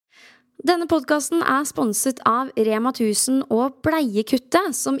Denne podcasten sponset av Rema 1000 og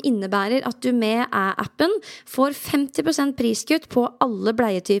Bleiekuttet, som innebærer at du med appen får 50% priskutt på alle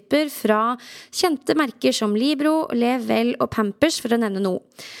bleietyper fra kjente merker som Libro, Level og Pampers, for å nevne noe.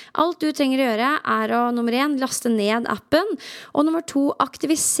 Alt du trenger å gjøre å nummer 1, laste ned appen, og nummer 2,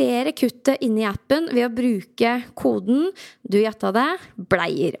 aktivisere kuttet inni appen ved å bruke koden, du gjettet det,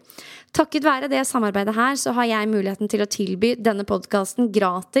 bleier. Takket være det samarbeidet her, så har jeg muligheten til å tilby denne podcasten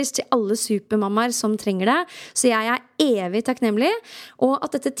gratis til alle supermammaer som trenger det, så jeg evig takknemlig, og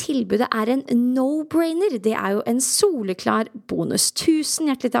at dette tilbudet en no-brainer, det jo en soleklar bonus. Tusen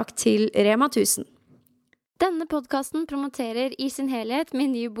hjertelig takk til Rema 1000. Denne podcasten promoterer i sin helhet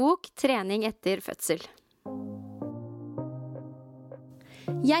min nye bok Trening etter fødsel.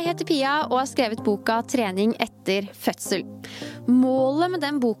 Jeg heter Pia og har skrevet boka Trening etter fødsel. Målet med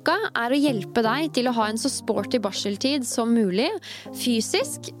den boka å hjelpe deg til å ha en så sporty barseltid som mulig,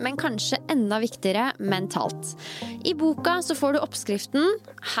 fysisk, men kanskje enda viktigere mentalt. I boka så får du oppskriften,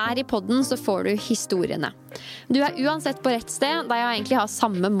 her i podden så får du historiene. Du uansett på rett sted, da jeg egentlig har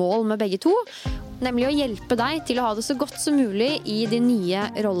samme mål med begge to, nemlig å hjelpe deg til å ha det så godt som mulig i din nye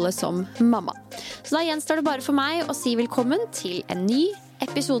rolle som mamma. Så da gjenstår det bare for meg å si velkommen til en ny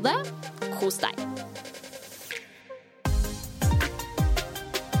episode. Kos deg!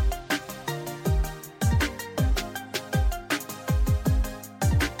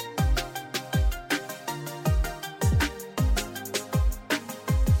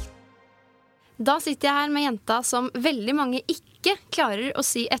 Da sitter jeg her med jenta som veldig mange ikke klarer å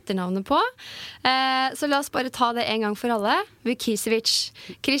si etternavnet på. Så la oss bare ta det en gang for alle. Vukicevic.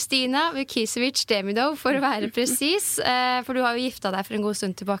 Kristina Vukicevic Demidov, for å være presis. For du har jo gifta deg for en god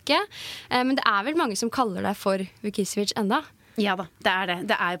stund tilbake. Men det vel mange som kaller deg for Vukicevic enda? Ja da, det det.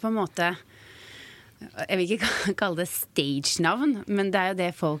 Det jo på en måte, jeg vil ikke kalle det stage-navn, men det jo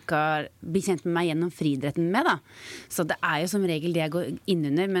det folk har blitt kjent med meg gjennom friidretten med da. Så det jo som regel det jeg går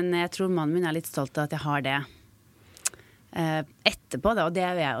innunder, men jeg tror mannen min litt stolt av at jeg har det etterpå da, og det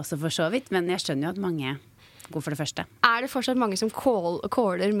vil jeg også for så vidt, men jeg skjønner jo at mange går for det første. Det fortsatt mange som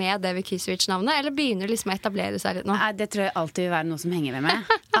caller med det Vukicevic-navnet, eller begynner det liksom å etablere seg litt nå? Nei, det tror jeg alltid vil være noe som henger ved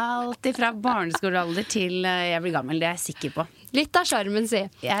meg. Alltid fra barneskolealder til jeg blir gammel, det jeg sikker på. Litt av skjermen, si.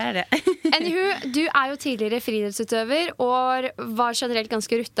 Jeg det. Anywho, du jo tidligere friidrettsutøver og var generelt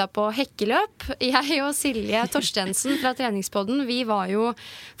ganske rutta på hekkeløp. Jeg og Silje Torstensen fra Treningspodden, vi var jo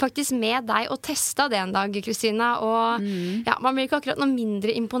faktisk med deg og testet det en dag, Kristina, og ja, man blir ikke akkurat noe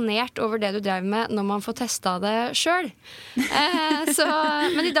mindre imponert over det du drev med når man får testet det selv.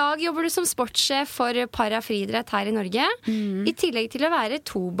 Men i dag jobber du som sportssjef for parafriidrett her i Norge, i tillegg til å være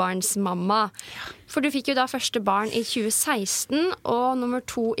tobarnsmamma. For du fikk jo da første barn i 2016 og nummer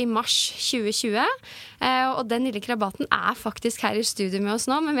 2 i mars 2020. Og den lille krabaten faktisk her i studio med oss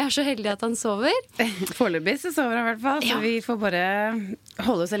nå, men vi så heldige at han sover. Foreløpig så sover han i hvert fall, så vi får bare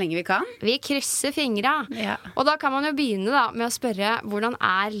holde så lenge vi kan. Vi krysser fingra. Ja. Og da kan man jo begynne da med å spørre, hvordan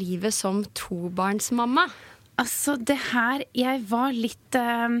livet som tobarnsmamma? Altså det her, jeg var litt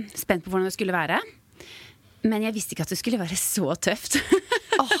spent på hvordan det skulle være. Men jeg visste ikke at det skulle være så tøft.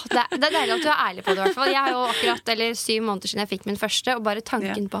 Det deilig at du ærlig på det i hvert fall. Jeg har jo akkurat 7 måneder siden jeg fikk min første, og bare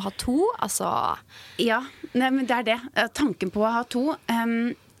tanken på å ha 2, altså. Ja, nei, men det det. Tanken på å ha 2,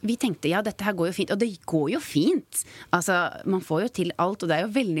 vi tenkte, ja, dette her går jo fint, og det går jo fint. Altså, man får jo til alt, og det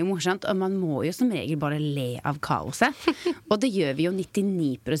jo veldig morsomt, og man må jo som regel bare le av kaoset. Og det gjør vi jo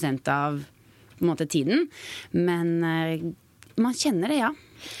 99% av på en måte tiden. Men man kjenner det, ja.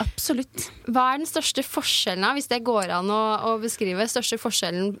 Absolutt. Hva den største forskjellen, hvis det går an å beskrive, største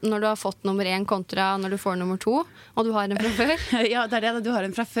forskjellen når du har fått nummer 1 kontra når du får nummer 2, og du har den fra før? Ja, det det, du har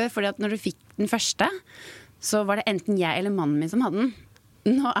den fra før, fordi at når du fikk den første, så var det enten jeg eller mannen min som hadde den.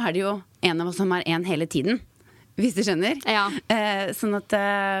 Nå det jo en av oss som en hele tiden, hvis du skjønner. Ja. Sånn at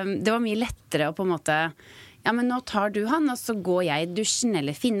det var mye lettere å på en måte, ja, men nå tar du han, og så går jeg i dusjen,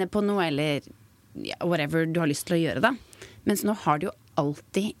 eller finner på noe, eller whatever du har lyst til å gjøre da. Mens nå har du jo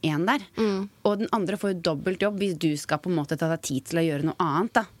alltid en der. Og den andre får jo dobbelt jobb hvis du skal på en måte ta deg tid til å gjøre noe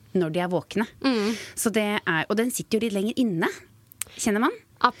annet da, når de våkne. Så det og den sitter jo litt lenger inne, kjenner man?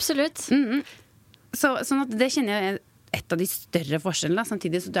 Absolutt. Sånn at det kjenner jeg et av de større forskjellene.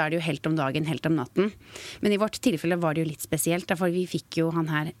 Samtidig så det jo helt om dagen, helt om natten. Men i vårt tilfelle var det jo litt spesielt, da, for vi fikk jo han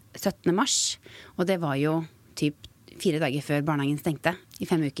her 17. mars, og det var jo typ 4 dager før barnehagen stengte, i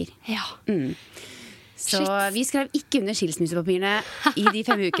 5 uker. Ja. Så vi skrev ikke under skilsmissepapirene i de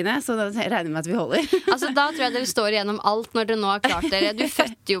 5 ukene, så da regner jeg med at vi holder. Altså, da tror jeg dere står igjennom alt når dere nå har klart dere. Du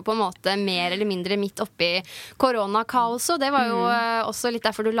fødte jo på en måte mer eller mindre midt oppi koronakaoset, og det var jo også litt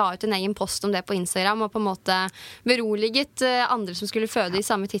derfor du la ut en egen post om det på Instagram, og på en måte beroliget andre som skulle føde i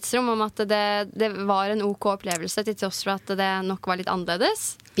samme tidsrom, om at det var en ok opplevelse, til tross for at det nok var litt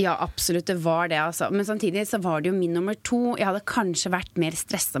annerledes. Ja, absolutt, det var det altså. Men samtidig så var det jo min nummer 2. Jeg hadde kanskje vært mer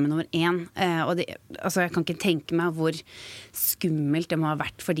stresset med nummer 1. Og det, altså jeg kan ikke tenke meg hvor skummelt det må ha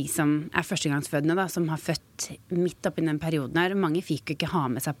vært for de som er førstegangsfødende da, som har født midt oppi den perioden her. Mange fikk jo ikke ha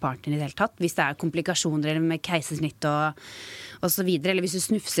med seg partner i det hele tatt. Hvis det er komplikasjoner eller med keisersnitt og så videre, eller hvis du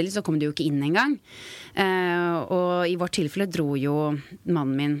snufser litt, så kommer du jo ikke inn en gang. Og i vårt tilfelle dro jo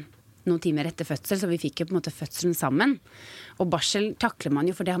mannen min noen timer etter fødsel, så vi fikk jo på en måte fødselen sammen. Og barsel takler man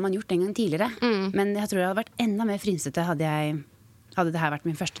jo, for det har man gjort en gang tidligere. Men jeg tror det hadde vært enda mer frynsete hadde det her vært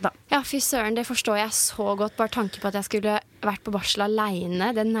min første, da. Ja, fy søren, det forstår jeg så godt. Bare tanke på at jeg skulle vært på barsel alene,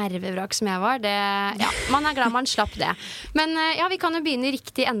 det nervevrak som jeg var. Man er glad man slapp det. Men ja, vi kan jo begynne i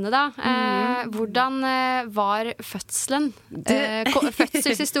riktig ende, da. Hvordan var fødselen?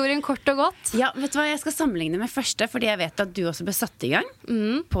 Fødselshistorien, kort og godt. Ja, vet du hva, jeg skal sammenligne med første, fordi jeg vet at du også ble satt i gang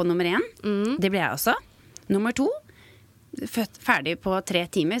på nummer 1. Det ble jeg også. Nummer 2, ferdig på 3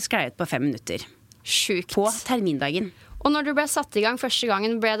 timer, skrevet på 5 minutter. Sjukt. På termindagen. Og når du ble satt i gang første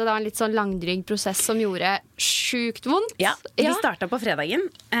gangen, ble det da en litt sånn langdryg prosess som gjorde sjukt vondt? Ja, vi startet på fredagen,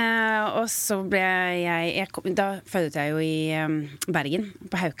 og så ble da fødte jeg jo i Bergen,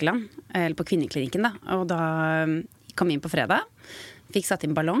 på Haukeland, eller på kvinneklinikken da, og da kom jeg inn på fredag, fikk satt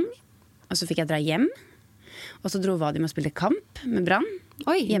inn ballong, og så fikk jeg dra hjem, og så dro Vadim og spilte kamp med Brann.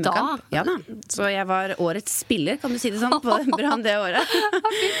 Oi, hjemmekamp. Ja da. Så jeg var årets spiller, kan du si det sånn, på Brann det året.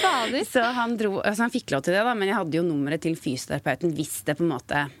 Så han fikk lov til det da, men jeg hadde jo nummeret til fysioterapeuten hvis det på en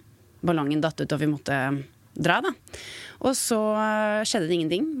måte ballongen datt ut og vi måtte dra da. Og så skjedde det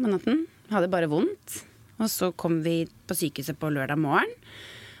ingenting på natten. Hadde bare vondt. Og så kom vi på sykehuset på lørdag morgen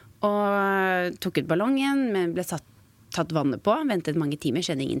og tok ut ballongen, men ble tatt vannet på, ventet mange timer,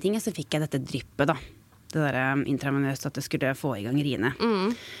 skjedde ingenting, og så fikk jeg dette dryppet da. Det der intravenøst at det skulle få i gang riene.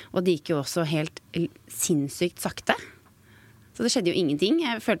 Og det gikk jo også helt sinnssykt sakte. Så det skjedde jo ingenting.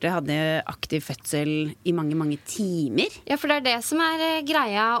 Jeg følte jeg hadde aktiv fødsel i mange, mange timer. Ja, for det er det som er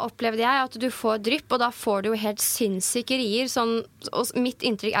greia, opplevde jeg, at du får drypp, og da får du jo helt sinnssyke rier. Sånn, og mitt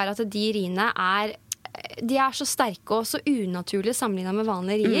inntrykk er at de riene de er så sterke og så unaturlige sammenlignet med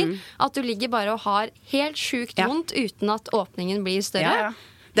vanlige rier, at du ligger bare og har helt sjukt vondt uten at åpningen blir større. Ja.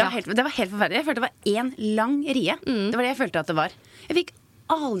 Det var helt forferdelig. Jeg følte det var en lang rie. Det var det jeg følte at det var. Jeg fikk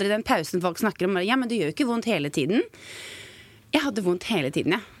aldri den pausen folk snakker om. Ja, men det gjør jo ikke vondt hele tiden. Jeg hadde vondt hele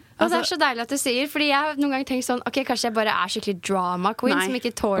tiden, ja. Og det er så deilig at du sier, fordi jeg har noen ganger tenkt sånn, ok, kanskje jeg bare er skikkelig drama queen som ikke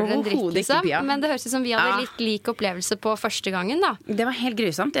tåler en dritt, liksom. Men det høres ut som vi hadde litt lik opplevelse på første gangen, da. Det var helt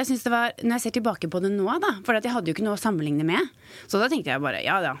grusomt. Jeg synes det var, når jeg ser tilbake på det nå, da, for jeg hadde jo ikke noe å sammenligne med. Så da tenkte jeg bare,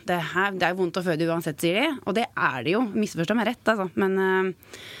 det er vondt å føde uansett, sier de. Og det er det jo. Misforstå meg rett, altså. Men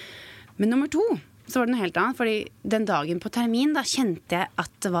nummer 2, så var det noe helt annet. Fordi den dagen på termin, da kjente jeg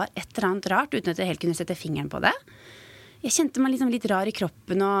at det var et eller annet rart, uten at jeg helt kunne sette fingeren på det. Jeg kjente meg liksom litt rar i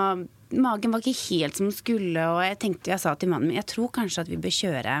kroppen, og magen var ikke helt som den skulle, og jeg sa til mannen min, jeg tror kanskje at vi bør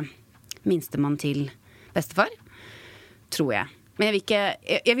kjøre minstemann til bestefar. Tror jeg. Men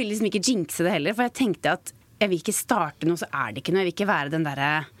jeg vil liksom ikke jinxe det heller, for jeg tenkte at jeg vil ikke starte noe, så er det ikke noe. Jeg vil ikke være den derre,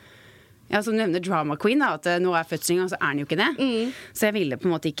 ja, som du nevner drama queen, da, at nå er fødselen, og så er den jo ikke det. Så jeg ville på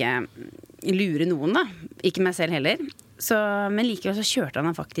en måte ikke lure noen, da. Ikke meg selv heller. Men likevel så kjørte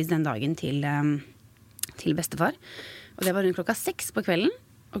han faktisk den dagen til bestefar. Og det var rundt 6:00 på kvelden.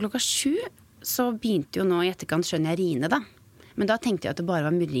 Og 7:00 så begynte jo nå i etterkant skjønner jeg riene, da. Men da tenkte jeg at det bare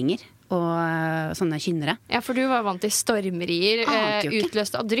var murringer og sånne kynnere. Ja, for du var vant til stormerier,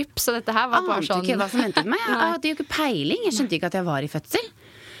 utløst av drypp, så dette her var bare sånn. Ante ikke hva som ventet meg. Jeg hadde jo ikke peiling. Jeg skjønte ikke at jeg var i fødsel.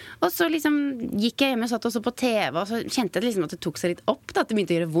 Og så liksom gikk jeg hjemme og satt også på TV, og så kjente jeg liksom at det tok seg litt opp, da, at det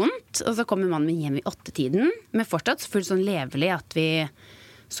begynte å gjøre vondt. Og så kom mannen min hjem i 8-tiden, men fortsatt fullt sånn levelig at vi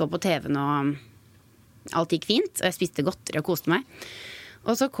så på TV-en og alt gikk fint, og jeg spiste godteri og koste meg.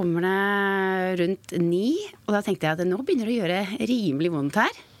 Og så kommer det rundt 9, og da tenkte jeg at nå begynner det å gjøre rimelig vondt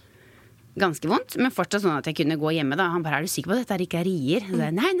her. Ganske vondt, men fortsatt sånn at jeg kunne gå hjemme da. Han bare, er du sikker på at dette ikke er rier? Så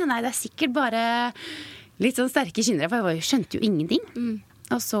jeg, nei, det er sikkert bare litt sånn sterke kynnere, for jeg skjønte jo ingenting.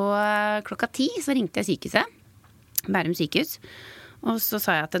 Og så 10:00 så ringte jeg sykehuset, Bærum sykehus, og så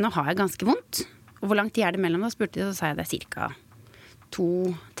sa jeg at nå har jeg ganske vondt. Og hvor lang tid er det mellom? Da spurte de, så sa jeg det er cirka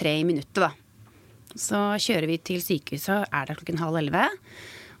 2-3 minutter da. Så kjører vi til sykehuset, og er det 10:30,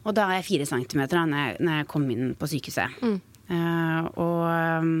 og da er jeg 4 centimeter når jeg kom inn på sykehuset. Og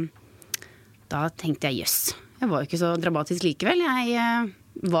da tenkte jeg, jøss, jeg var jo ikke så dramatisk likevel. Jeg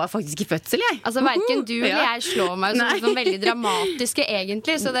var faktisk i fødsel, jeg. Altså, hverken du eller jeg slår meg som veldig dramatiske,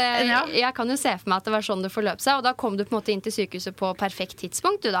 egentlig. Så jeg kan jo se for meg at det var sånn det forløp seg. Og da kom du på en måte inn til sykehuset på perfekt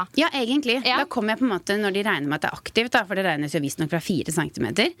tidspunkt, du da? Ja, egentlig. Da kom jeg på en måte når de regner med at det er aktivt, da, for det regnes jo visst nok fra 4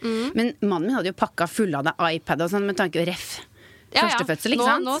 centimeter. Men mannen min hadde jo pakket full av det iPad og sånn, med tanke på ref. Første fødsel,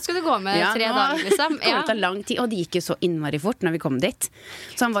 ikke sant? Nå skal du gå med 3 dager, liksom. Det kommer til å ta lang tid, og det gikk jo så innmari fort når vi kom dit.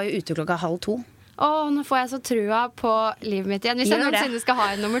 Så han var jo ute klokka 1:30. Nå får jeg så trua på livet mitt igjen. Hvis jeg noensinne skal ha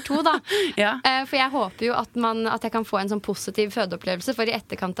en nummer 2, da. For jeg håper jo at jeg kan få en sånn positiv fødeopplevelse. For i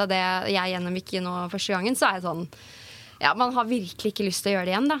etterkant av det jeg gjennomgikk nå første gangen, så er jeg sånn, man har virkelig ikke lyst til å gjøre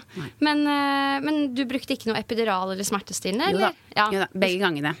det igjen, da. Men du brukte ikke noe epidural eller smertestillende, eller? Jo da, begge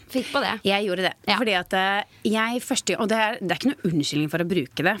gangene. Fikk på det? Jeg gjorde det. Fordi at jeg første gang, og det er ikke noe unnskyldning for å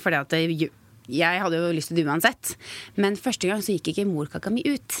bruke det, fordi at jeg hadde jo lyst til det uansett. Men første gang så gikk ikke morkaka mi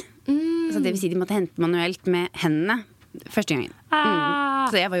ut. Så det vil si de måtte hente manuelt med hendene første gangen.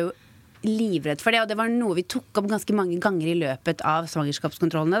 Så jeg var jo livredd for det. Og det var noe vi tok opp ganske mange ganger i løpet av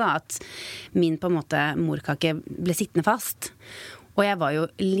svangerskapskontrollene, da, at min på en måte morkake ble sittende fast. Og jeg var jo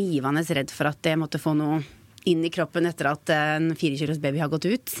livende redd for at jeg måtte få noe inn i kroppen etter at en 4 kilos baby har gått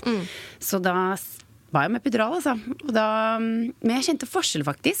ut. Så da var jeg med epidural, altså. Men jeg kjente forskjell,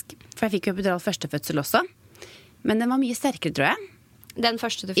 faktisk. For jeg fikk jo epidural første fødsel også. Men den var mye sterkere, tror jeg. Den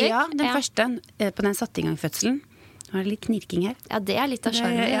første du fikk? Ja, den første. På den satte i gang fødselen. Nå er det litt knirking her. Ja, det er litt av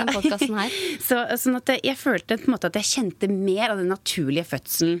skjermen i den podcasten her. Sånn at jeg følte på en måte at jeg kjente mer av den naturlige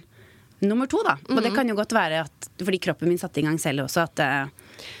fødselen nummer 2, da. Og det kan jo godt være at, fordi kroppen min satte i gang selv også, at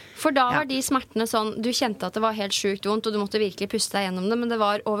for da var de smertene sånn, du kjente at det var helt sjukt vondt, og du måtte virkelig puste deg gjennom det, men det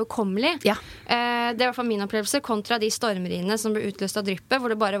var overkommelig. Det var i hvert fall min opplevelse, kontra de stormeriene som ble utløst av dryppet,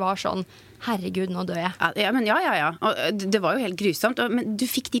 hvor det bare var sånn, herregud, nå dør jeg. Ja. Og det var jo helt grusomt, men du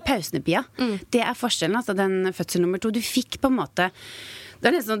fikk de pausene, Pia. Det er forskjellen, altså, den fødsel nummer 2. Du fikk på en måte,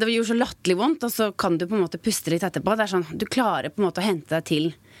 det er nesten sånn, det gjorde så latterlig vondt, og så kan du på en måte puste litt etterpå. Det er sånn, du klarer på en måte å hente deg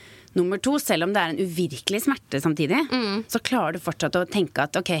til nummer 2, selv om det er en uvirkelig smerte samtidig, så klarer du fortsatt å tenke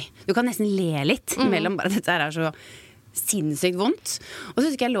at ok, du kan nesten le litt mellom bare dette her er så sinnssykt vondt. Og så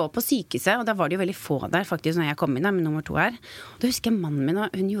husker jeg lå på sykehuset, og da var det jo veldig få der faktisk når jeg kom inn da, med nummer 2 her. Og da husker jeg mannen min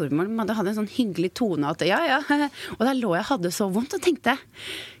og hun jordmoren hadde en sånn hyggelig tone at ja, og da lå jeg hadde så vondt og tenkte,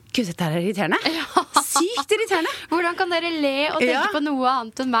 gud, dette er irriterende. Sykt irriterende. Hvordan kan dere le og tenke på noe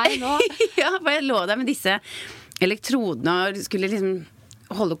annet enn meg nå? For jeg lå der med disse elektrodene og skulle liksom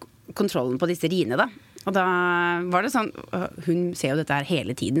holde kontrollen på disse riene, da. Og da var det sånn, hun ser jo dette her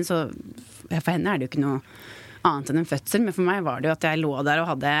hele tiden, så for henne er det jo ikke noe annet enn en fødsel, men for meg var det jo at jeg lå der og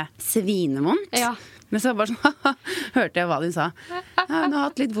hadde svinevondt. Men så bare sånn, hørte jeg hva hun sa. Hun har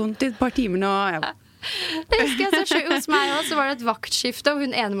hatt litt vondt i et par timer nå. Det husker jeg så sjukt hos meg også, så var det et vaktskifte, og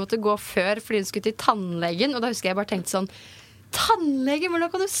hun ene måtte gå før fordi hun skulle til tannlegen, og da husker jeg bare tenkte sånn, tannlege, hvordan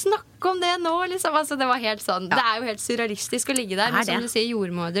kan du snakke om det nå? Liksom? Altså, det var helt sånn, det er jo helt surrealistisk å ligge der, men som du sier,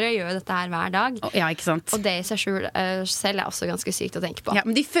 jordmødre gjør dette her hver dag. Ikke sant? Og det i seg selv er også ganske sykt å tenke på. Ja,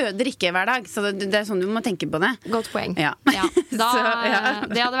 men de føder ikke hver dag, så det er sånn du må tenke på det. Godt poeng. Det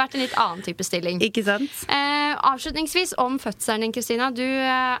hadde vært en litt annen type stilling. Ikke sant? Avslutningsvis om fødselen din, Kristina. Du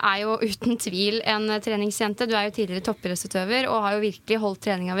er jo uten tvil en treningsjente. Du er jo tidligere toppidrettsutøver og har jo virkelig holdt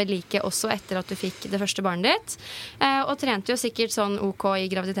treninga ved like også etter at du fikk det første barnet ditt. Og trente jo sikkert sånn ok i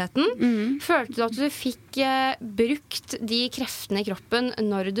graviditeten. Følte du at du fikk brukt de kreftene i kroppen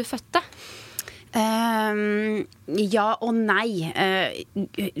når du fødte? Ja og nei.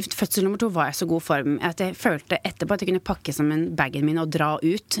 Fødsel nummer 2 var jeg så god form at jeg følte etterpå at jeg kunne pakke sammen bagen min og dra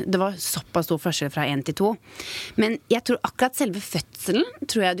ut. Det var såpass stor forskjell fra 1 til 2. Men jeg tror akkurat selve fødselen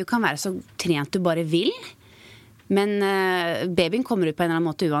tror jeg du kan være så trent du bare vil. Men babyen kommer ut på en eller annen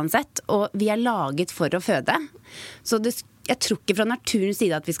måte uansett, og vi er laget for å føde. Så jeg tror ikke fra naturens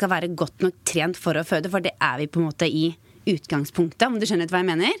side at vi skal være godt nok trent for å føde, for det er vi på en måte i utgangspunktet, om du skjønner hva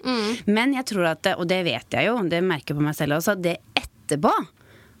jeg mener. Men jeg tror at, og det vet jeg jo, det merker jeg på meg selv også, at det etterpå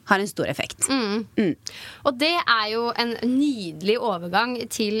har en stor effekt. Og det er jo en nydelig overgang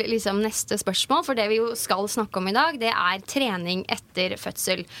til liksom neste spørsmål, for det vi jo skal snakke om i dag, det er trening etter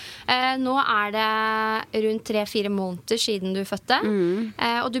fødsel. Nå er det rundt 3-4 måneder siden du fødte,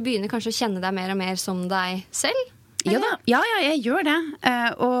 og du begynner kanskje å kjenne deg mer og mer som deg selv? Eller? Ja, jeg gjør det.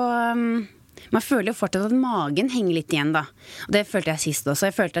 Og man føler jo fortsatt at magen henger litt igjen da. Og det følte jeg sist også.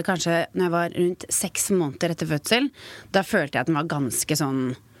 Jeg følte kanskje når jeg var rundt 6 måneder etter fødsel, da følte jeg at den var ganske sånn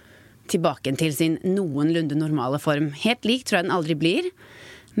tilbake til sin noenlunde normale form. Helt lik tror jeg den aldri blir,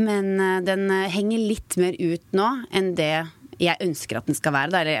 men den henger litt mer ut nå enn det jeg ønsker at den skal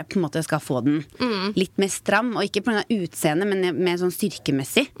være, eller jeg på en måte skal få den litt mer stram, og ikke på grunn av utseende, men mer sånn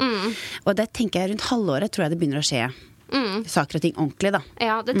styrkemessig. Og det tenker jeg rundt halvåret tror jeg det begynner å skje. Saker og ting ordentlig da.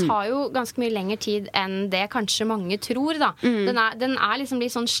 Ja, det tar jo ganske mye lengre tid enn det kanskje mange tror da. Den er liksom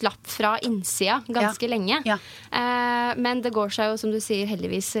litt sånn slapp fra innsida ganske lenge. Men det går seg jo, som du sier,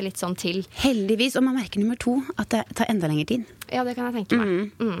 heldigvis litt sånn til. Heldigvis, og man merker nummer 2 at det tar enda lengre tid. Ja, det kan jeg tenke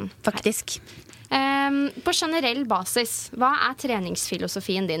meg. Faktisk. På generell basis, hva er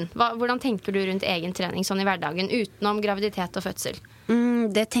treningsfilosofien din? Hvordan tenker du rundt egen trening sånn i hverdagen, utenom graviditet og fødsel?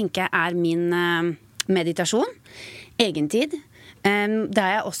 Det tenker jeg er min meditasjon. Egentid, der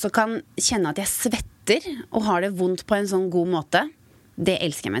jeg også kan kjenne at jeg svetter og har det vondt på en sånn god måte. Det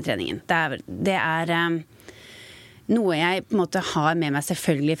elsker jeg med treningen. Det er noe jeg på en måte har med meg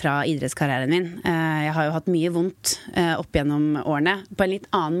selvfølgelig fra idrettskarrieren min. Jeg har jo hatt mye vondt opp gjennom årene på en litt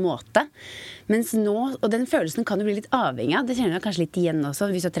annen måte. Mens nå, og den følelsen kan du bli litt avhengig av. Det kjenner jeg kanskje litt igjen også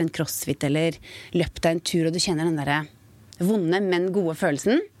hvis du har trent crossfit eller løpt deg en tur og du kjenner den der vonde, men gode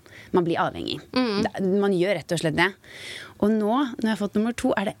følelsen. Man blir avhengig. Man gjør rett og slett det. Og nå, når jeg har fått nummer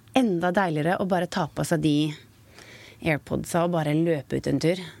 2, er det enda deiligere å bare ta på seg de AirPodsa og bare løpe ut en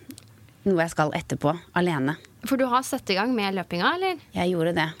tur. Noe jeg skal etterpå, alene. For du har satt i gang med løpinga, eller? Jeg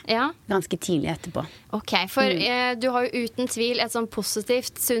gjorde det. Ja. Ganske tidlig etterpå. Ok, for du har jo uten tvil et sånn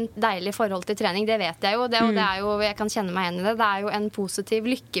positivt, sunt, deilig forhold til trening. Det vet jeg jo. Det er jo, jeg kan kjenne meg igjen i det. Det er jo en positiv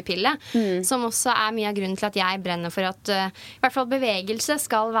lykkepille, som også er mye av grunnen til at jeg brenner for at i hvert fall bevegelse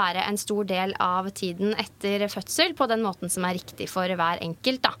skal være en stor del av tiden etter fødsel, på den måten som er riktig for hver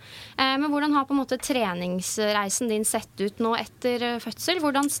enkelt, da. Men hvordan har på en måte treningsreisen din sett ut nå etter fødsel?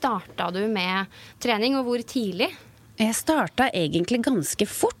 Hvordan startet du med trening, og hvor tidlig? Jeg startet egentlig ganske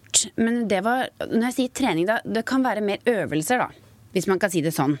fort, men det var, når jeg sier trening da, det kan være mer øvelser da, hvis man kan si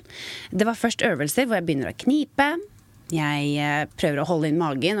det sånn. Det var først øvelser hvor jeg begynner å knipe, jeg prøver å holde inn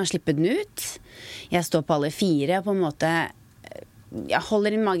magen og slippe den ut. Jeg står på alle 4 og på en måte, jeg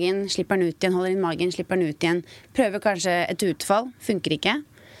holder inn magen, slipper den ut igjen, holder inn magen, slipper den ut igjen. Prøver kanskje et utfall, funker ikke.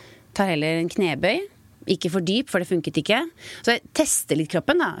 Tar heller en knebøy. Ikke for dyp, for det funket ikke. Så jeg tester litt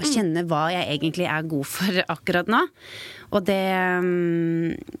kroppen da, og kjenner hva jeg egentlig er god for akkurat nå. Og det,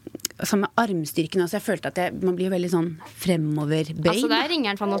 som med armstyrken også, jeg følte at man blir veldig sånn fremoverbøy. Altså det er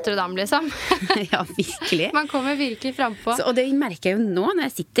ringeren fra Notre Dame, liksom. Ja, virkelig. Man kommer virkelig frem på. Og det merker jeg jo nå,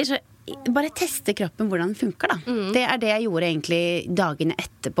 når jeg sitter, så bare teste kroppen hvordan den funker da. Det er det jeg gjorde egentlig dagene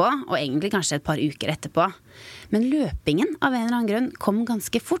etterpå, og egentlig kanskje et par uker etterpå. Men løpingen av en eller annen grunn kom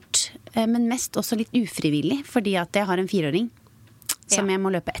ganske fort, men mest også litt ufrivillig, fordi at jeg har en 4-åring som jeg må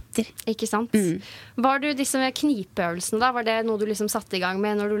løpe etter. Ikke sant? Var du disse knipeøvelsene da? Var det noe du liksom satte i gang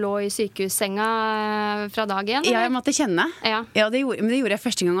med når du lå i sykehussenga fra dagen? Eller? Ja, jeg måtte kjenne. Ja, men det gjorde jeg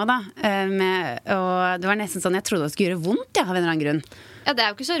første gang også da. Og det var nesten sånn, jeg trodde det skulle gjøre vondt, av en eller annen grunn. Ja, det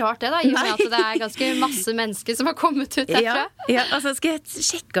er jo ikke så rart det da, i og med at det er ganske masse mennesker som har kommet ut derfra. Ja, altså skal jeg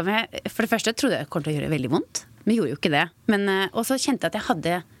sjekke om jeg, for det første trodde jeg kom til å gjøre veldig vondt, men gjorde jo ikke det. Og så kjente jeg at jeg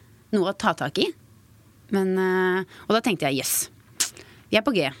hadde noe å ta tak i. Og da tenkte jeg, yes, vi er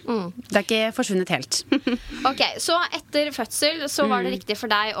på G. Det er ikke forsvunnet helt. Ok, så etter fødsel så var det riktig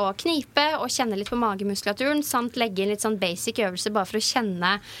for deg å knipe og kjenne litt på magemuskulaturen, samt legge inn litt sånn basic øvelse bare for å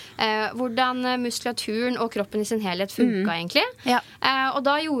kjenne hvordan muskulaturen og kroppen i sin helhet funket egentlig. Ja. Og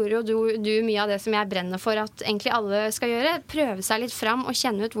da gjorde jo du mye av det som jeg brenner for at egentlig alle skal gjøre, prøve seg litt fram og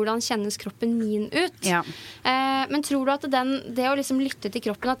kjenne ut hvordan kjennes kroppen min ut. Ja. Men tror du at det å liksom lytte til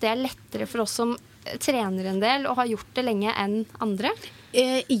kroppen, at det er lettere for oss som trener en del og har gjort det lenge enn andre?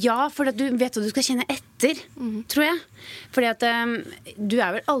 Ja, for at du vet hva du skal kjenne etter, tror jeg. Fordi at du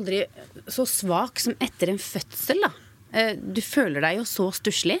er vel aldri så svak som etter en fødsel da. Du føler deg jo så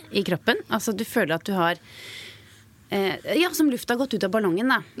stusslig i kroppen. Altså du føler at du har som lufta har gått ut av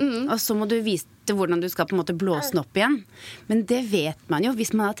ballongen da. Og så må du vise hvordan du skal på en måte blåse den opp igjen. Men det vet man jo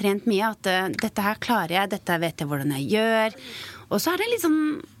hvis man har trent mye, at dette her klarer jeg, dette vet jeg hvordan jeg gjør. Og så er det litt sånn,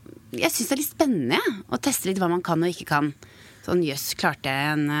 jeg synes det er litt spennende å teste litt hva man kan og ikke kan. Sånn, jøss, klarte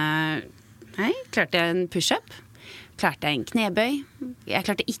jeg en push-up? Klarte jeg en knebøy? Jeg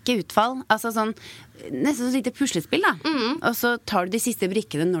klarte ikke utfall. Altså sånn, nesten så lite puslespill da. Og så tar du de siste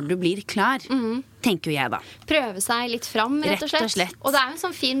brikkene når du blir klar, tenker jo jeg da. Prøve seg litt fram, rett og slett. Og det er jo en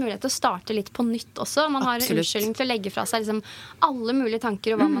sånn fin mulighet til å starte litt på nytt også. Man har en unnskyldning til å legge fra seg liksom alle mulige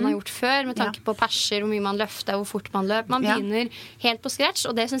tanker om hva man har gjort før, med tanke på perser, hvor mye man løfter, hvor fort man løp. Man begynner helt på scratch,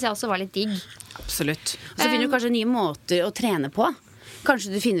 og det synes jeg også var litt digg. Absolutt. Og så finner du kanskje nye måter å trene på.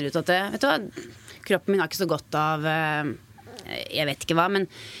 Kanskje du finner ut at vet du hva, kroppen min har ikke så godt av jeg vet ikke hva, men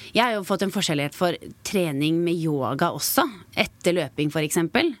jeg har jo fått en forskjellighet for trening med yoga også, etter løping for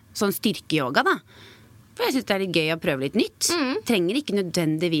eksempel. Sånn styrkeyoga da. For jeg synes det litt gøy å prøve litt nytt. Trenger ikke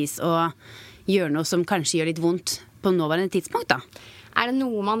nødvendigvis å gjøre noe som kanskje gjør litt vondt på nåværende tidspunkt da. Er det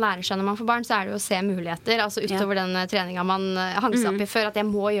noe man lærer seg når man får barn, så er det jo å se muligheter. Altså utover den treningen man hang seg opp i før, at jeg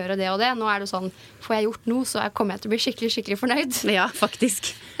må gjøre det og det. Nå er det sånn, får jeg gjort noe, så kommer jeg til å bli skikkelig, skikkelig fornøyd. Ja, faktisk.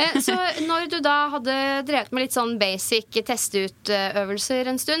 Så når du da hadde drevet med litt sånn basic testutøvelser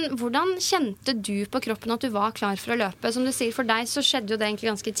en stund, hvordan kjente du på kroppen at du var klar for å løpe? Som du sier, for deg så skjedde jo det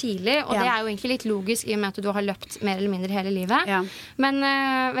egentlig ganske tidlig, og det er jo egentlig litt logisk i og med at du har løpt mer eller mindre hele livet. Ja. Men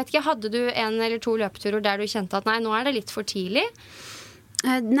vet ikke, hadde du 1 eller 2 løpeturer der du kjente at nei, nå er det litt for tidlig?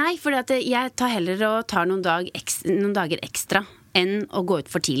 Nei, for jeg tar heller og tar noen dager ekstra enn å gå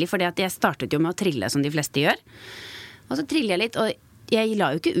ut for tidlig, for jeg startet jo med å trille som de fleste gjør. Og så triller jeg litt, og jeg la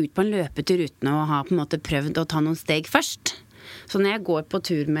jo ikke ut på en løpetur uten å ha på en måte prøvd å ta noen steg først. Så når jeg går på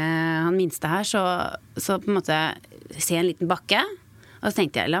tur med han minste her, så på en måte ser jeg en liten bakke, og så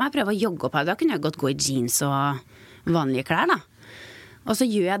tenkte jeg, la meg prøve å jogge opp her. Da kunne jeg godt gå i jeans og vanlige klær da. Og så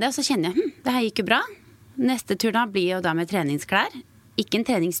gjør jeg det, og så kjenner jeg, det her gikk jo bra. Neste tur da blir jo da med treningsklær. Ikke en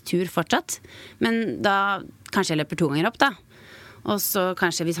treningstur fortsatt, men da kanskje jeg løper 2 ganger opp da. Og så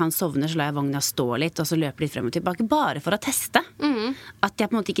kanskje hvis han sovner så lar jeg vogna stå litt, og så løper litt frem og tilbake, bare for å teste. At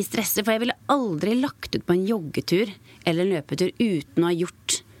jeg på en måte ikke stresser, for jeg ville aldri lagt ut på en joggetur eller en løpetur uten å ha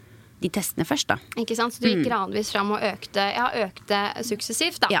gjort de testene først da. Ikke sant? Så du gikk gradvis frem og økte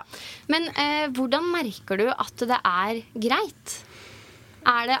suksessivt da. Ja. Men hvordan merker du at det er greit?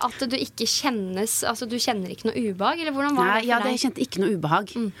 Er det at du ikke altså du kjenner ikke noe ubehag, eller hvordan var det for deg? Ja, jeg kjente ikke noe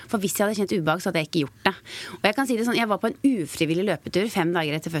ubehag. For hvis jeg hadde kjent ubehag, så hadde jeg ikke gjort det. Og jeg kan si det sånn, jeg var på en ufrivillig løpetur 5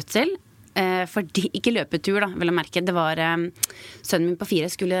 dager etter fødsel. Fordi, ikke løpetur da, vil jeg merke. Det var sønnen min på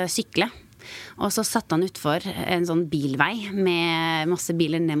 4 skulle sykle. Og så satt han utfor en sånn bilvei med masse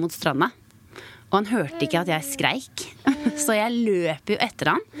biler ned mot stranda. Og han hørte ikke at jeg skreik. Så jeg løp jo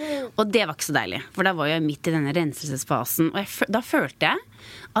etter han. Og det var ikke så deilig, for da var jeg midt i denne renselsesfasen. Og da følte jeg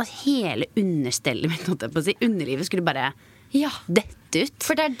at hele understellet mitt, underlivet skulle bare dette ut.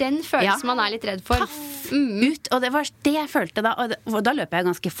 For det er den følelsen man er litt redd for. Ut, og det var det jeg følte da. Og da løp jeg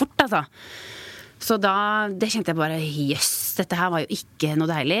ganske fort, altså. Så det kjente jeg bare, jøss, dette her var jo ikke noe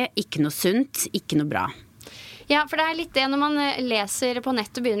deilig, ikke noe sunt, ikke noe bra. Ja, for det er litt det når man leser på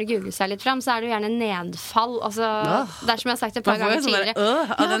nett og begynner å google seg litt frem, så er det jo gjerne nedfall. Altså, det er som jeg har sagt et par ganger tidligere.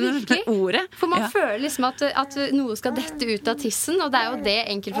 Ja, virkelig. Ordet. For man føler liksom at noe skal dette ut av tissen, og det er jo det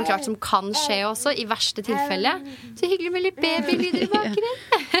enkelt forklart som kan skje også, i verste tilfelle. Så hyggelig med litt babylyder i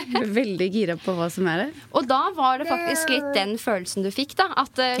bakgrunnen. Veldig gira på hva som er det. Og da var det faktisk litt den følelsen du fikk da,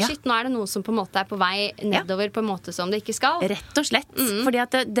 at shit, nå er det noe som på en måte er på vei nedover på en måte som det ikke skal. Rett og slett, fordi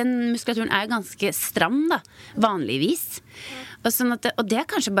at den muskulaturen er ganske stram da, vanligvis. Og det er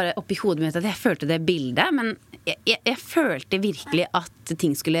kanskje bare oppi hodet mitt at jeg følte det bildet, men jeg følte virkelig at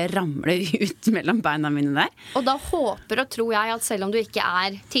ting skulle ramle ut mellom beina mine der. Og da håper og tror jeg at selv om du ikke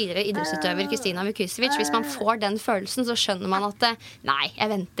er tidligere idrettsutøver Kristina Vukicevic, hvis man får den følelsen, så skjønner man at nei,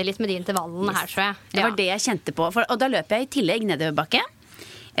 jeg venter litt med de intervallene her, tror jeg. Det var det jeg kjente på. Og da løper jeg i tillegg nedoverbakke.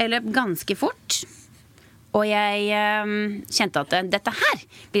 Jeg løp ganske fort. Og jeg kjente at dette her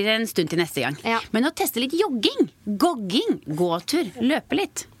blir en stund til neste gang. Men å teste litt jogging, gogging, gåtur, løpe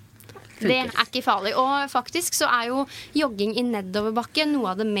litt. Det er ikke farlig. Og faktisk så er jo jogging i nedoverbakke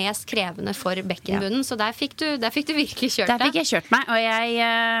noe av det mest krevende for bekkenbunnen. Så der fikk du virkelig kjørt deg. Der fikk jeg kjørt meg, og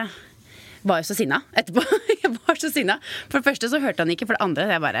jeg var jo så sinna etterpå. Jeg var så sinna. For det første så hørte han ikke, for det andre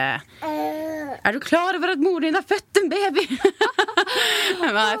jeg bare, er du klar over at moren din har født en baby?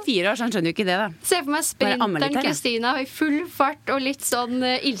 Han var 4 år, så han skjønner jo ikke det da. Se for meg sprinteren Kristina i full fart og litt sånn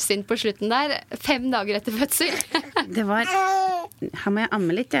ildsint på slutten der, 5 dager etter fødsel. Det var, her må jeg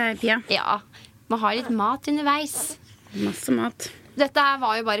amme litt, Pia. Ja, man har litt mat underveis. Masse mat. Dette her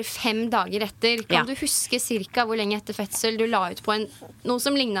var jo bare 5 dager etter. Kan du huske cirka hvor lenge etter fødsel du la ut på noe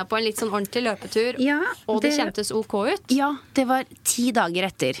som lignet på en litt sånn ordentlig løpetur, og det kjentes ok ut? Ja, det var 10 dager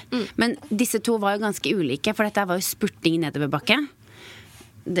etter. Men disse to var jo ganske ulike, for dette var jo spurting nedoverbakke.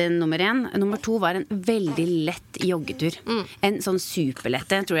 Det nummer 1. Nummer 2 var en veldig lett joggetur. En sånn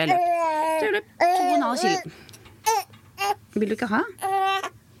superlette, tror jeg løp 2,5 kilo. Vil du ikke ha?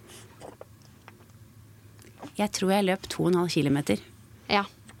 Jeg tror jeg løp 2,5 kilometer. Ja.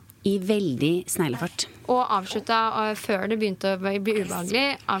 I veldig sneglefart. Og avslutta før det begynte å bli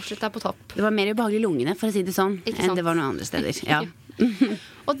ubehagelig, avslutta på topp. Det var mer ubehagelig i lungene, for å si det sånn, enn det var noen andre steder. Ja.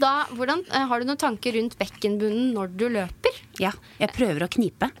 Og da, har du noen tanker rundt bekkenbunnen når du løper? Ja, jeg prøver å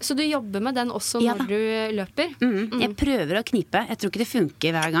knipe. Så du jobber med den også når du løper? Jeg prøver å knipe. Jeg tror ikke det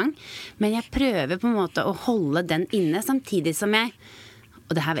funker hver gang, men jeg prøver på en måte å holde den inne, samtidig som jeg,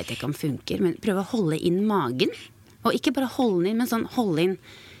 og det her vet jeg ikke om funker, men prøve å holde inn magen. Og ikke bare holde den inn, men sånn holde inn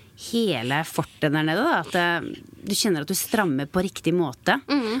hele fortet der nede, da. At du kjenner at du strammer på riktig måte.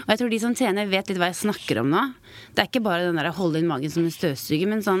 Og jeg tror de som trener vet litt hva jeg snakker om nå. Det ikke bare den der å holde inn magen som en støvsuger,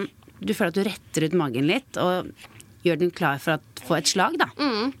 men sånn, du føler at du retter ut magen litt, og gjør den klar for å få et slag, da.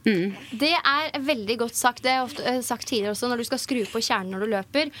 Det veldig godt sagt. Det ofte sagt tidligere også. Når du skal skru på kjernen når du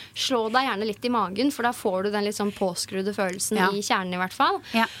løper, slå deg gjerne litt i magen, for da får du den litt sånn påskrudde følelsen i kjernen i hvert fall.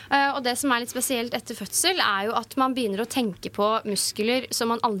 Og det som litt spesielt etter fødsel, jo at man begynner å tenke på muskler som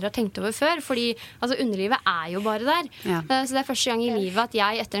man aldri har tenkt over før, fordi altså, underlivet jo bare der. Så det første gang i livet at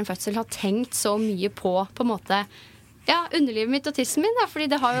jeg etter en fødsel har tenkt så mye på en måte underlivet mitt og tissen min, fordi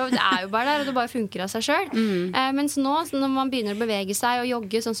det jo bare der, og det bare funker av seg selv. Mens nå, når man begynner å bevege seg og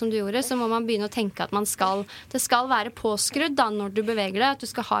jogge sånn som du gjorde, så må man begynne å tenke at det skal være påskrudd da, når du beveger deg, at du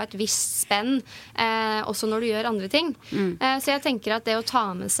skal ha et visst spenn også når du gjør andre ting. Så jeg tenker at det å ta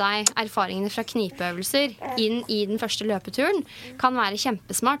med seg erfaringene fra knipeøvelser inn i den første løpeturen kan være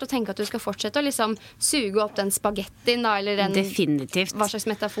kjempesmart, og tenke at du skal fortsette å liksom suge opp den spagettien da, eller definitivt. Hva slags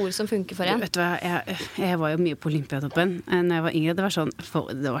metafor som funker for en. Vet du hva, jeg var jo mye på Olympiatoppen når jeg var yngre.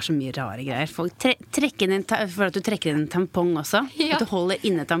 Det var så mye rare greier. Folk trekker inn for at du trekker inn en tampong også. At du holder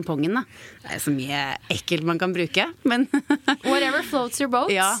inne tampongen, da. Det så mye ekkelt man kan bruke, men whatever floats your boat.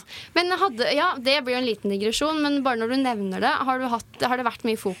 Men det blir jo en liten digresjon, men bare når du nevner det, har det vært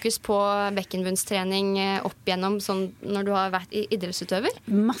mye fokus på bekkenbunnstrening opp igjennom sånn når du har vært idrettsutøver?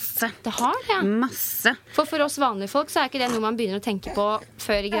 Masse. Det har det, Masse. For oss vanlige folk så ikke det noe man begynner å tenke på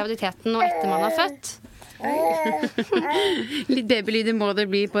før i graviditeten og etter man har født. Litt babylyder må det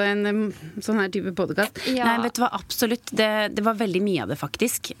bli på en sånn her type podcast. Nei, vet du hva, absolutt det var veldig mye av det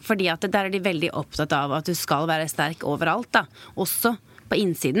faktisk. Fordi at der de veldig opptatt av at du skal være sterk overalt da. Også på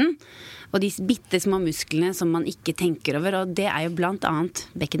innsiden. Og de bitte små musklene som man ikke tenker over. Og det jo blant annet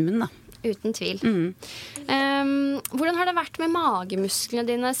bekkenbunnen da. Uten tvil. Hvordan har det vært med magemusklene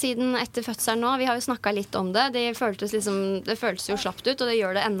dine siden etter fødselen nå? Vi har jo snakket litt om det. Det føltes jo slapt ut, og det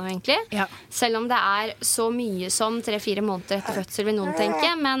gjør det ennå egentlig. Selv om det så mye som 3-4 måneder etter fødsel vil noen tenke.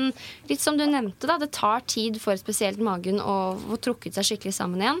 Men litt som du nevnte da, det tar tid for spesielt magen å få trukket seg skikkelig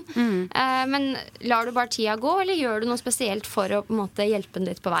sammen igjen. Men lar du bare tida gå, eller gjør du noe spesielt for å på en måte hjelpe den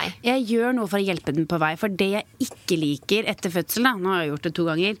litt på vei? Jeg gjør noe for å hjelpe den på vei, for det jeg ikke liker etter fødsel da, nå har jeg gjort det 2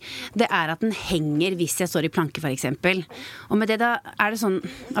 ganger, det at den henger hvis jeg står i planke for eksempel. Og med det da det sånn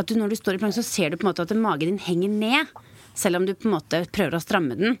at når du står i planke så ser du på en måte at magen din henger ned, selv om du på en måte prøver å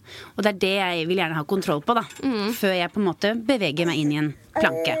stramme den. Og det det jeg vil gjerne ha kontroll på da, før jeg på en måte beveger meg inn i en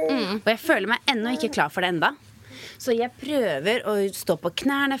planke. Og jeg føler meg ennå ikke klar for det enda. Så jeg prøver å stå på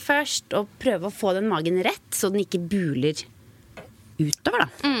knærne først, og prøve å få den magen rett, så den ikke buler utover da.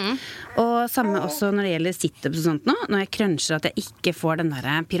 Og samme også når det gjelder sit-ups og sånt nå, når jeg cruncher at jeg ikke får den der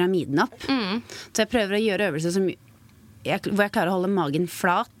pyramiden opp. Så jeg prøver å gjøre øvelser hvor jeg klarer å holde magen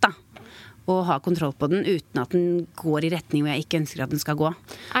flat da, og ha kontroll på den uten at den går i retning hvor jeg ikke ønsker at den skal gå.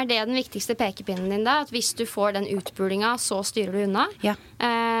 Det den viktigste pekepinnen din da? At hvis du får den utbulinga, så styrer du unna?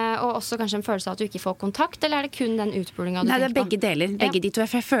 Og også kanskje en følelse av at du ikke får kontakt, eller det kun den utbulinga du tenker på? Nei, det begge deler. Begge de to.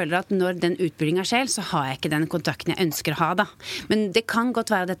 For jeg føler at når den utbulinga skjer, så har jeg ikke den kontakten jeg ønsker å ha da. Men det kan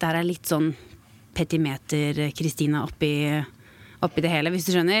godt være at dette her litt sånn petimeter Kristina oppi det hele, hvis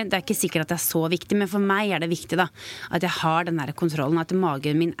du skjønner. Det ikke sikkert at det så viktig, men for meg det viktig da, at jeg har den der kontrollen, at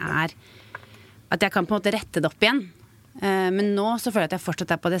magen min at jeg kan på en måte rette det opp igjen. Men nå så føler jeg at jeg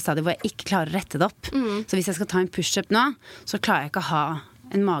fortsatt på det stadiet hvor jeg ikke klarer å rette det opp. Så hvis jeg skal ta en push-up nå, så klarer jeg ikke å ha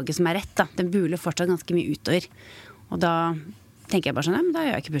en mage som rett da. Den buler fortsatt ganske mye utover. Og da tenker jeg bare sånn, men da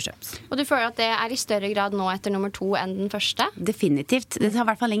gjør jeg ikke push-ups. Og du føler at det i større grad nå etter nummer 2 enn den første? Definitivt. Det tar i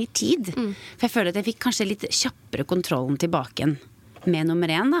hvert fall lengre tid. For jeg føler at jeg fikk kanskje litt kjappere kontrollen tilbake igjen med nummer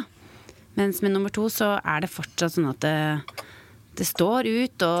 1 da. Mens med nummer 2 så det fortsatt sånn at det står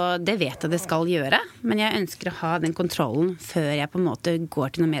ut, og det vet jeg det skal gjøre. Men jeg ønsker å ha den kontrollen før jeg på en måte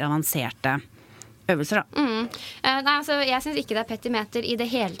går til noe mer avanserte øvelser da. Nei, altså, jeg synes ikke det petimeter i det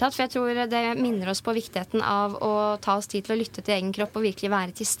hele tatt, for jeg tror det minner oss på viktigheten av å ta oss tid til å lytte til egen kropp og virkelig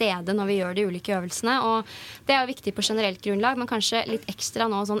være til stede når vi gjør de ulike øvelsene, og det jo viktig på generelt grunnlag, men kanskje litt ekstra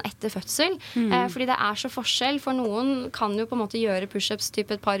nå sånn etter fødsel, fordi det så forskjell. For noen kan jo på en måte gjøre push-ups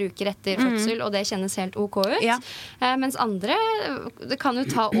typ et par uker etter fødsel, og det kjennes helt ok ut, mens andre, det kan jo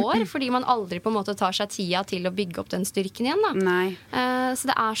ta år, fordi man aldri på en måte tar seg tida til å bygge opp den styrken igjen da. Så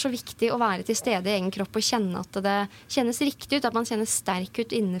det så viktig å være til stede i egen kropp og kjenne at det kjennes riktig ut, at man kjennes sterk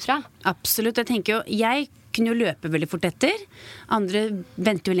ut innenfra. Absolutt, jeg tenker jo, jeg kunne jo løpe veldig fort etter, andre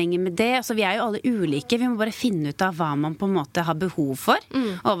venter jo lenger med det, så vi jo alle ulike, vi må bare finne ut av hva man på en måte har behov for,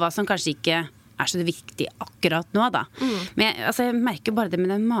 og hva som kanskje ikke så viktig akkurat nå da. Men jeg merker bare det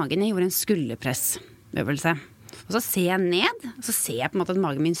med den magen, jeg gjorde en skulderpressøvelse, og Og så ser jeg ned, og så ser jeg på en måte at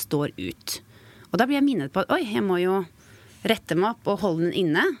magen min står ut. Og da blir jeg minnet på at oi, jeg må jo rette meg opp og holde den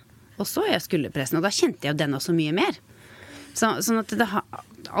inne. Og så gjør jeg skulderpressen, og da kjente jeg jo den også mye mer. Sånn at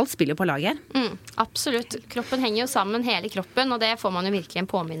alt spiller på lag her. Absolutt. Kroppen henger jo sammen, hele kroppen, og det får man jo virkelig en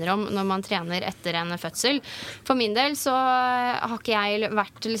påminner om når man trener etter en fødsel. For min del så har ikke jeg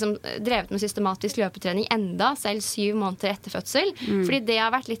vært drevet med systematisk løpetrening enda, selv 7 måneder etter fødsel. Fordi det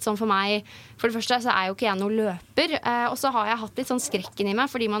har vært litt sånn for meg. For det første så er jo ikke jeg noen løper, og så har jeg hatt litt sånn skrekken i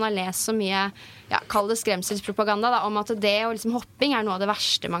meg, fordi man har lest så mye, kall det skremselspropaganda da, om at det og hopping er noe av det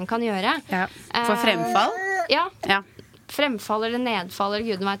verste man kan gjøre. Ja. For fremfall? Ja. Fremfall eller nedfall, eller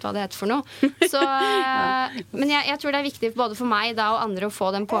guden vet hva det heter for noe. Så, men jeg tror det er viktig både for meg da, og andre å få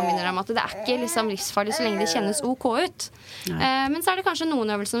den påminner om at det er ikke livsfarlig så lenge det kjennes ok ut. Men så er det kanskje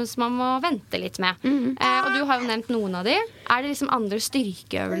noen øvelser som man må vente litt med. Og du har jo nevnt noen av de. Er det andre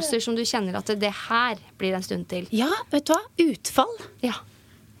styrkeøvelser som du kjenner at det her blir en stund til? Ja, vet du hva? Utfall.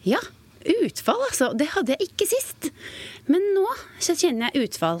 Ja, utfall altså. Det hadde jeg ikke sist. Men nå så kjenner jeg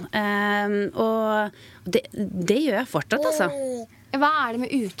utfall. Og det gjør jeg fortsatt, altså. Hva er det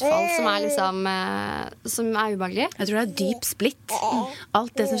med utfall som er ubehagelig? Jeg tror det er dyp splitt.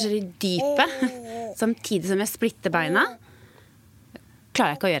 Alt det som skjer i dypet, samtidig som jeg splitter beina,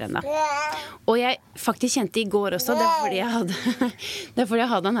 klarer jeg ikke å gjøre enda. Og jeg faktisk kjente i går også, det er fordi jeg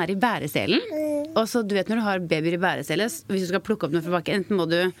hadde han her i bæreselen. Og så du vet når du har babyer i bæresele, hvis du skal plukke opp noe fra bakken, enten må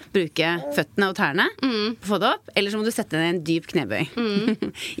du bruke føttene og tærne for å få det opp, eller så må du sette ned en dyp knebøy.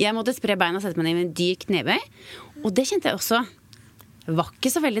 Jeg måtte spre beina og sette meg ned i en dyp knebøy, og det kjente jeg også var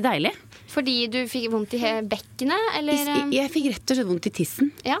ikke så veldig deilig. Fordi du fikk vondt i bekkenet, eller? Jeg fikk rett og slett vondt i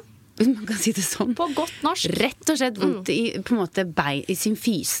tissen. Ja. Hvis man kan si det sånn. På godt norsk. Rett og slett vondt i, på en måte, i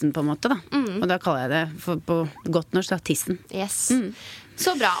symfysen, på en måte, da. Og da kaller jeg det på godt norsk da, tissen. Yes.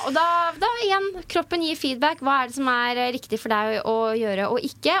 Så bra. Og da igjen, kroppen gir feedback. Hva er det som er riktig for deg å gjøre og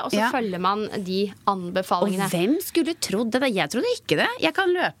ikke? Og så følger man de anbefalingene. Og hvem skulle trodd det? Jeg trodde ikke det. Jeg kan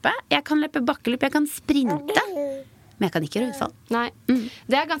løpe bakkeløp, jeg kan sprinte. Men jeg kan ikke gjøre utfall. Nei.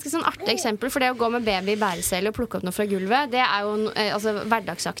 Det er ganske sånn artig eksempel, for det å gå med baby i bæresele og plukke opp noe fra gulvet, det er jo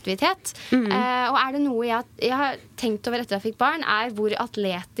hverdagsaktivitet. Og er det noe jeg har tenkt over etter jeg fikk barn, er hvor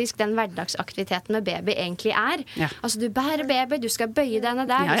atletisk den hverdagsaktiviteten med baby egentlig er. Ja. Altså du bærer baby, du skal bøye denne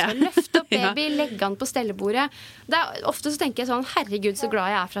der, du skal løfte opp baby, legge han på stellebordet. Ofte så tenker jeg sånn, herregud så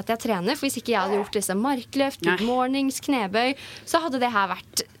glad jeg er for at jeg trener, for hvis ikke jeg hadde gjort liksom markløft, good mornings, knebøy, så hadde det her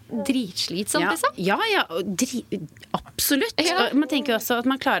vært dritslitsomt, liksom. Ja, absolutt. Ja. Man tenker jo også at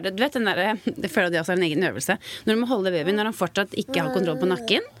man klarer det. Du vet den der, jeg føler at det også er en egen øvelse. Når du må holde babyen når han fortsatt ikke har kontroll på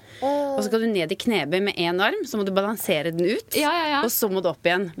nakken, og så skal du ned i knebøy med en arm, så må du balansere den ut, og så må du opp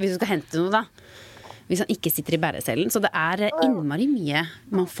igjen hvis du skal hente noe da. Hvis han ikke sitter i bæreselen. Så det er innmari mye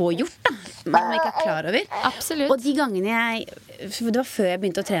man får gjort, da. Man ikke er klar over. Absolutt. Og de gangene det var før jeg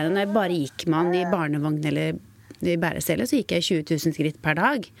begynte å trene, når jeg bare gikk med han i barnevogn eller i bæresele, så gikk jeg 20 000 skritt per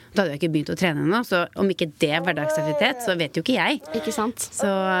dag. Da hadde jeg ikke begynt å trene nå, så om ikke det er hverdagsaktivitet, så vet jo ikke jeg. Ikke sant? Så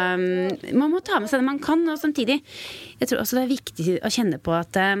man må ta med seg det man kan, og samtidig, jeg tror også det er viktig å kjenne på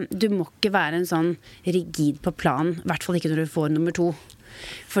at du må ikke være en sånn rigid på planen, i hvert fall ikke når du får nummer 2.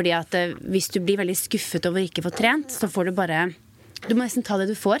 Fordi at hvis du blir veldig skuffet over ikke å få trent, så får du bare, du må nesten ta det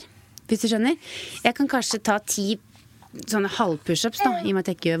du får, hvis du skjønner. Jeg kan kanskje ta 10 sånne halv-pushups da, i og med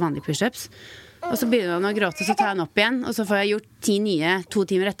at jeg ikke gjør vanlige pushups. Og så begynner han å gråte, så tar han opp igjen, og så får jeg gjort 10 nye 2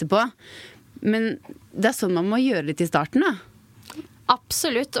 timer etterpå. Men det er sånn man må gjøre litt i starten, da.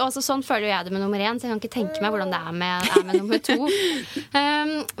 Absolutt, og altså, sånn føler jeg det med nummer 1, så jeg kan ikke tenke meg hvordan det er med nummer 2.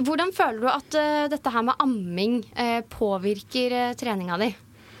 Hvordan føler du at dette her med amming påvirker treninga di?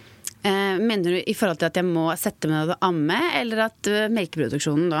 Mener du i forhold til at jeg må sette meg ned og amme, eller at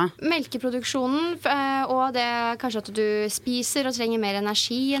melkeproduksjonen da? Melkeproduksjonen, og det kanskje at du spiser og trenger mer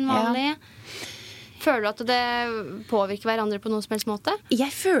energi enn vanlig. Ja. Føler du at det påvirker hverandre på noen som helst måte?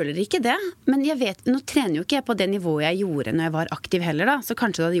 Jeg føler ikke det, men jeg vet, nå trener jo ikke jeg på det nivået jeg gjorde når jeg var aktiv heller da, så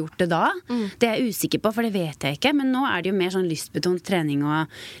kanskje det hadde gjort det da. Det er jeg usikker på, for det vet jeg ikke, men nå er det jo mer sånn lystbetont trening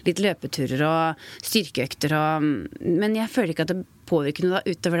og litt løpeturer og styrkeøkter, men jeg føler ikke at det påvirker noe da,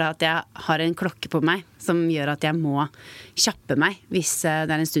 utover det at jeg har en klokke på meg som gjør at jeg må kjappe meg hvis det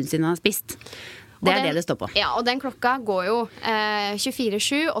er en stund siden jeg har spist. Det er det står på. Ja, og den klokka går jo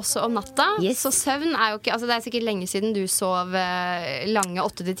 24/7, også om natta. Yes. Så søvn er jo ikke, altså det er sikkert lenge siden du sov lange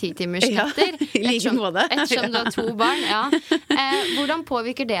 8-10 timers netter. Ettersom du har 2 barn. Ja. Hvordan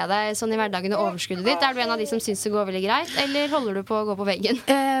påvirker det deg sånn i hverdagen og overskuddet ditt? Er du en av de som synes det går veldig greit, eller holder du på å gå på veggen?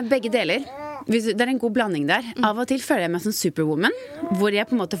 Begge deler. Det er en god blanding der. Av og til føler jeg meg som superwoman, hvor jeg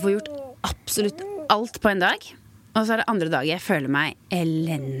på en måte får gjort absolutt alt på en dag. Og så er det andre dager jeg føler meg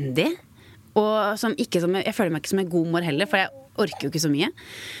elendig. Og jeg føler meg ikke som en god mor heller, for jeg orker jo ikke så mye.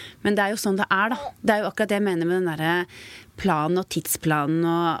 Men det er jo sånn det er, da. Det er jo akkurat det jeg mener med den der planen og tidsplanen,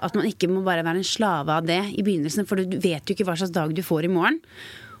 og at man ikke må bare være en slave av det i begynnelsen, for du vet jo ikke hva slags dag du får i morgen.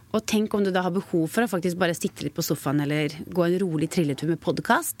 Og tenk om du da har behov for å faktisk bare sitte litt på sofaen eller gå en rolig trilletur med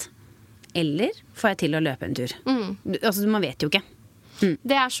podcast. Eller får jeg til å løpe en tur? Altså, man vet jo ikke.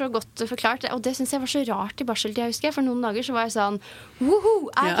 Det er så godt forklart, og det synes jeg var så rart i barseltid, jeg husker. For noen dager så var jeg sånn woohoo,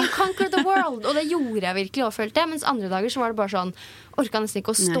 I can conquer the world. Og det gjorde jeg virkelig og følte jeg. Mens andre dager så var det bare sånn, orka nesten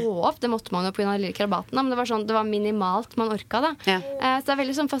ikke å stå opp. Det måtte man jo på grunn av den lille krabaten, men det var sånn, det var minimalt man orka da. Så det er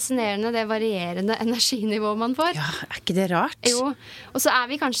veldig sånn fascinerende det varierende energinivået man får. Ja, er ikke det rart? Jo, og så er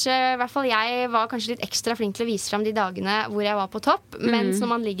vi kanskje, i hvert fall jeg var kanskje litt ekstra flink til å vise frem de dagene hvor jeg var på topp, mens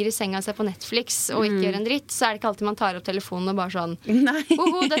når man ligger i senga og ser på Netflix og ikke gjør en dritt, så er det ikke alltid man tar opp telefonen og bare sånn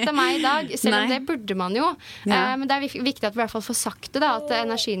dette er meg i dag, selv om det burde man jo. Men det er viktig at vi i hvert fall får sagt det da, at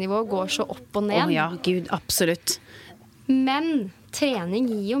energinivået går så opp og ned. Ja, Gud, absolutt. Men trening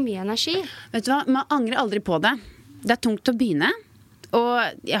gir jo mye energi. Vet du hva, man angrer aldri på det. Det er tungt å begynne.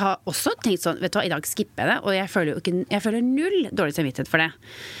 Og jeg har også tenkt sånn, vet du hva, i dag skipper jeg det, og jeg føler null dårlig samvittighet for det.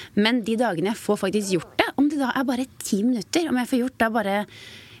 Men de dagene jeg får faktisk gjort det, om det da er bare 10 minutter, om jeg får gjort det bare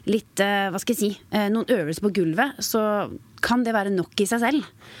litt, hva skal jeg si, noen øvelser på gulvet, så kan det være nok i seg selv.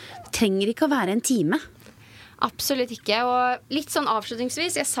 Det trenger ikke å være en time. Absolutt ikke, og litt sånn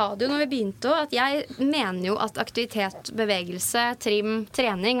avslutningsvis, jeg sa det jo når vi begynte at jeg mener jo at aktivitet, bevegelse, trim,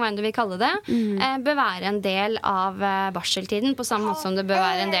 trening, hva enn du vil kalle det, bør være en del av barseltiden, på samme måte som det bør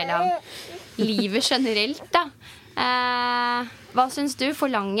være en del av livet generelt da. Hva synes du?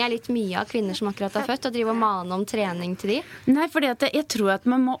 Forlanger jeg litt mye av kvinner som akkurat har født, og driver og mane om trening til de? Nei, fordi at jeg tror at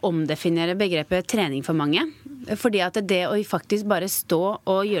man må omdefinere begrepet trening for mange. Fordi at det å faktisk bare stå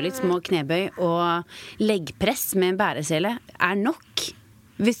og gjøre litt små knebøy og leggpress med en bæresele er nok.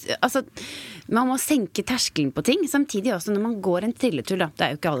 Altså, man må senke terskelen på ting. Samtidig også når man går en trilletur da. Det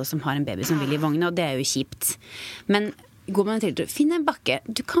er jo ikke alle som har en baby som vil i vogn, og det er jo kjipt. Men går man en trilletur, finn en bakke.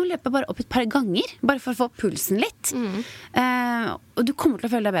 Du kan løpe bare opp et par ganger, bare for å få pulsen litt. Og du kommer til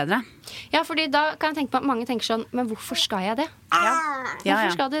å føle deg bedre. Ja, fordi da kan jeg tenke på at mange tenker sånn, men hvorfor skal jeg det?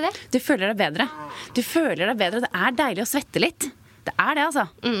 Hvorfor skal du det? Du føler deg bedre. Det er deilig å svette litt. Det er det, altså.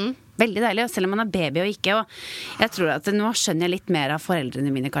 Veldig deilig, selv om man har baby og ikke. Og jeg tror at nå skjønner jeg litt mer av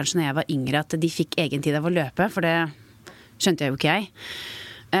foreldrene mine kanskje når jeg var yngre, at de fikk egen tid av å løpe, for det skjønte jeg jo ikke jeg.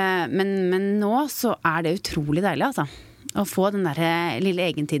 Men nå så er det utrolig deilig, altså. Å få den der lille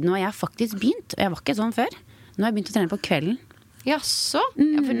egentiden. Og jeg har faktisk begynt, og jeg var ikke sånn før. Nå har jeg begynt å trene på kvelden. Jaså?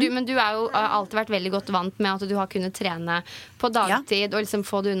 Men du er jo alltid vært veldig godt vant med at du har kunnet trene på dagtid og liksom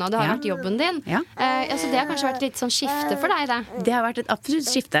få det unna. Det har vært jobben din. Så det har kanskje vært litt sånn skifte for deg, det? Det har vært et absolutt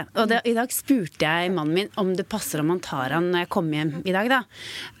skifte. Og i dag spurte jeg mannen min om det passer om han tar han når jeg kommer hjem i dag, da.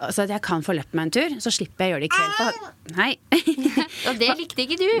 Så at jeg kan få løpt meg en tur, så slipper jeg å gjøre det i kveld. Nei. Og det likte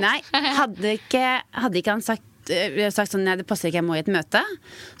ikke du? Nei. Hadde ikke han sagt sånn, det passer ikke, jeg må i et møte,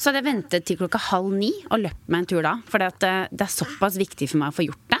 så hadde jeg ventet til 8:30 og løpt meg en tur da, for det er såpass viktig for meg å få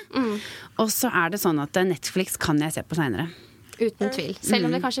gjort det. Og så er det sånn at Netflix kan jeg se på senere. Uten tvil. Selv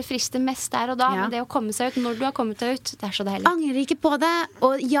om det kanskje frister mest der og da, men det å komme seg ut når du har kommet deg ut, det er så deilig. Angrer ikke på det,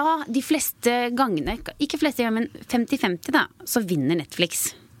 og ja, de fleste gangene, ikke fleste ganger, men 50-50 da, så vinner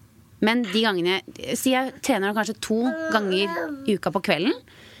Netflix. Men de gangene, så jeg trener kanskje 2 ganger i uka på kvelden,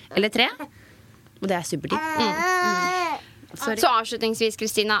 eller 3, og det er supertid. Så avslutningsvis,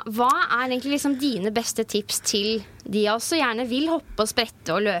 Kristina, hva er egentlig liksom dine beste tips til de av oss som gjerne vil hoppe og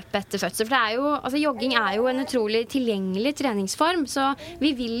sprette og løpe etter fødsel? For det er jo, altså, jogging er jo en utrolig tilgjengelig treningsform, så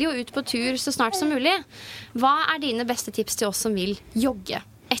vi vil jo ut på tur så snart som mulig. Hva er dine beste tips til oss som vil jogge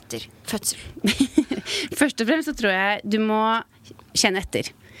etter fødsel? Først og fremst så tror jeg du må kjenne etter.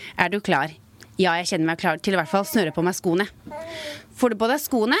 Er du klar? Ja, jeg kjenner meg klar til i hvert fall snøre på meg skoene. Får du på deg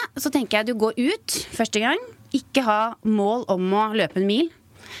skoene, så tenker jeg du går ut første gang. Ikke ha mål om å løpe en mil.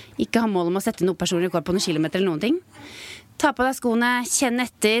 Ikke ha mål om å sette noen personlig rekord på noen kilometer eller noen ting. Ta på deg skoene, kjenn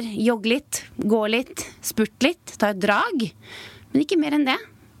etter, jogg litt, gå litt, spurt litt, ta et drag. Men ikke mer enn det.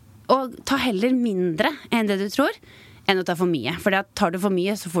 Og ta heller mindre enn det du tror, enn å ta for mye. For tar du for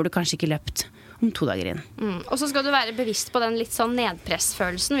mye, så får du kanskje ikke løpt om 2 dager inn. Og så skal du være bevisst på den litt sånn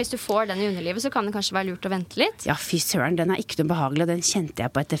nedpressfølelsen. Hvis du får den i underlivet, så kan det kanskje være lurt å vente litt. Ja, fy søren, den er ikke noe behagelig, og den kjente jeg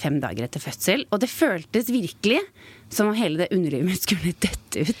på etter 5 dager etter fødsel. Og det føltes virkelig som om hele det underlivet skulle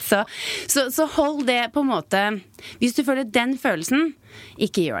dette ut. Så hold det på en måte. Hvis du føler den følelsen,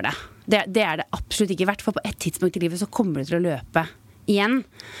 ikke gjør det. Det er det absolutt ikke verdt, for på et tidspunkt i livet så kommer du til å løpe igjen.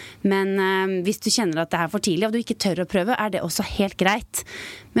 Men hvis du kjenner at det er for tidlig, og du ikke tør å prøve, er det også helt greit.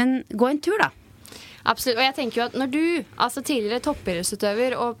 Men gå en tur da. Absolutt, og jeg tenker jo at når du, altså tidligere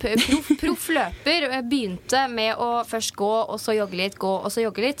toppidrettsutøver og proff løper, begynte med å først gå, og så jogge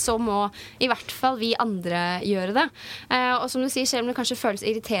litt, så må i hvert fall vi andre gjøre det. Og som du sier, selv om det kanskje føles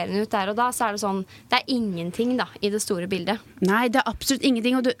irriterende ut der og da, så er det sånn, det er ingenting da, i det store bildet. Nei, det er absolutt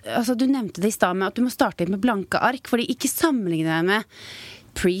ingenting, og du nevnte det i stedet med at du må starte med blanke ark, fordi ikke sammenligne deg med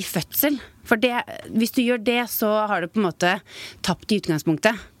pre-fødsel. For hvis du gjør det, så har du på en måte tapt i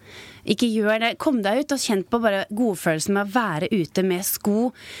utgangspunktet. Ikke gjør det. Kom deg ut og kjenn på bare godfølelsen med å være ute med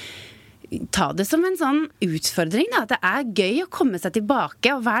sko. Ta det som en sånn utfordring da. At det er gøy å komme seg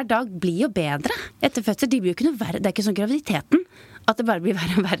tilbake, og hver dag blir jo bedre. Etter fødsel, de blir jo ikke noe verre. Det er ikke sånn graviditeten, at det bare blir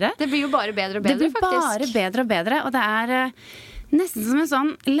verre og verre. Det blir jo bare bedre og bedre, faktisk. Det blir bare bedre og bedre, og det er nesten som en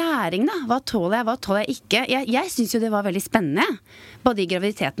sånn læring da. Hva tåler jeg ikke? Jeg synes jo det var veldig spennende, både i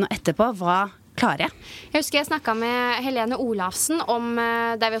graviditeten og etterpå. Hva klarer jeg? Jeg husker jeg snakket med Helene Olafsen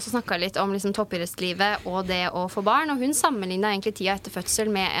der vi også snakket litt om liksom, toppidrettslivet og det å få barn, og hun sammenlignet egentlig tida etter fødsel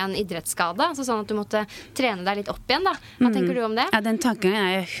med en idrettsskade, altså sånn at du måtte trene deg litt opp igjen da. Hva tenker du om det? Ja, den tanken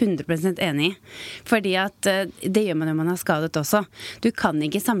er jeg 100% enig i, fordi at det gjør man når man har skadet også. Du kan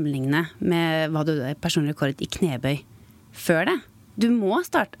ikke sammenligne med hva du er personlig rekord i knebøy før det. Du må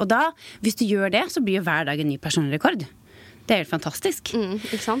starte, og da, hvis du gjør det, så blir jo hver dag en ny personlig rekord. Det er helt fantastisk.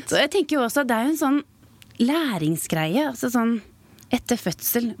 Ikke sant? Så jeg tenker jo også, det er jo en sånn læringsgreie, altså sånn, etter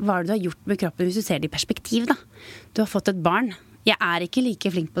fødsel, hva du har gjort med kroppen, hvis du ser det i perspektiv da. Du har fått et barn. Jeg er ikke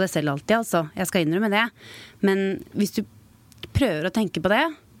like flink på det selv alltid, altså. Jeg skal innrømme det. Men hvis du prøver å tenke på det,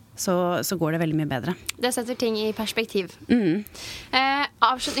 så går det veldig mye bedre. Det setter ting i perspektiv.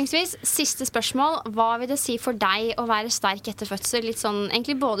 Avslutningsvis, siste spørsmål. Hva vil det si for deg å være sterk etter fødsel? Litt sånn,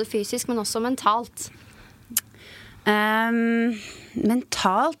 egentlig både fysisk, men også mentalt.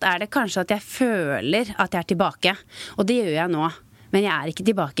 Mentalt er det kanskje at jeg føler at jeg er tilbake. Og det gjør jeg nå. Men jeg er ikke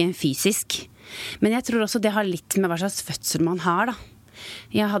tilbake fysisk. Men jeg tror også det har litt med hva slags fødsel man har da.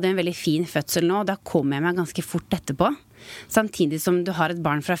 Jeg hadde en veldig fin fødsel nå, og da kom jeg meg ganske fort etterpå. Samtidig som du har et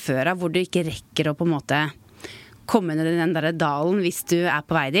barn fra før av, hvor du ikke rekker å på en måte komme ned i den der dalen hvis du er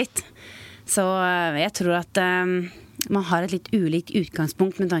på vei dit. Så jeg tror at man har et litt ulikt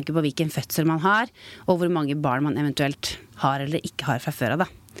utgangspunkt med tanke på hvilken fødsel man har, og hvor mange barn man eventuelt har eller ikke har fra før av da.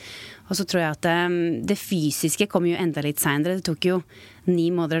 Og så tror jeg at det fysiske kom jo enda litt senere. Det tok jo 9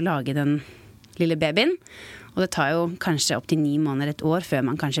 måneder å lage den lille babyen. Og det tar jo kanskje opp til 9 måneder, et år, før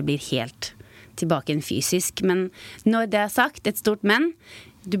man kanskje blir helt tilbake igjen fysisk. Men når det er sagt, et stort men,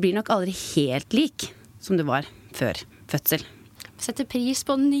 du blir nok aldri helt lik som du var før fødsel. Setter pris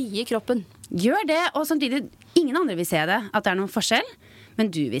på den nye kroppen. Gjør det, og samtidig, ingen andre vil se det, at det er noen forskjell, men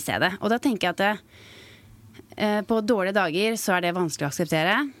du vil se det. Og da tenker jeg at på dårlige dager så er det vanskelig å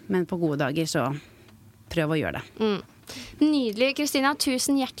akseptere, men på gode dager så prøv å gjøre det. Nydelig, Kristina.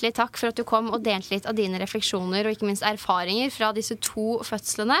 Tusen hjertelig takk for at du kom og delte litt av dine refleksjoner og ikke minst erfaringer fra disse 2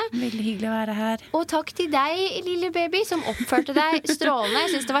 fødslene. Veldig hyggelig å være her. Og takk til deg, lille baby, som oppførte deg strålende.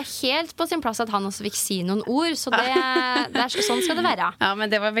 Jeg synes det var helt på sin plass at han også fikk si noen ord, så sånn skal det være. Ja,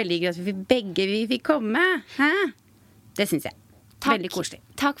 men det var veldig gøy at vi fikk komme. Hæ? Det synes jeg. Takk. Veldig koselig.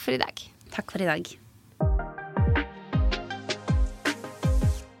 Takk for i dag. Takk for i dag.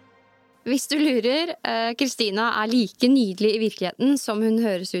 Hvis du lurer, Kristina er like nydelig i virkeligheten som hun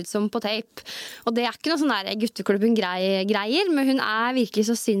høres ut som på tape. Og det er ikke noe sånn der gutteklubben-greier, men hun er virkelig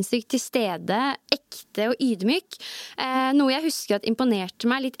så sinnssykt til stede, ekte og ydmyk. Noe jeg husker at imponerte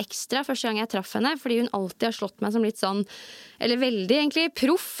meg litt ekstra første gang jeg traff henne, fordi hun alltid har slått meg som litt sånn, eller veldig egentlig,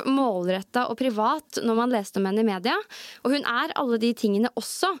 proff, målrettet og privat når man leste om henne i media. Og hun er alle de tingene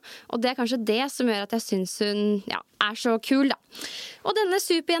også, og det er kanskje det som gjør at jeg synes hun er så kul da. Og denne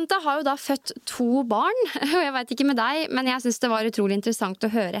superjenta har jo da født 2 barn, og jeg vet ikke med deg, men jeg synes det var utrolig interessant å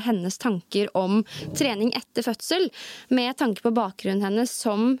høre hennes tanker om trening etter fødsel, med tanke på bakgrunnen hennes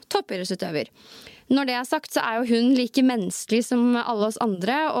som toppidrettsutøver. Når det er sagt, så er jo hun like menneskelig som alle oss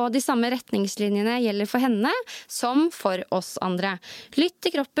andre, og de samme retningslinjene gjelder for henne som for oss andre. Lytt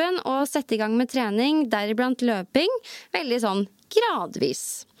til kroppen og sett i gang med trening, deriblant løping, veldig sånn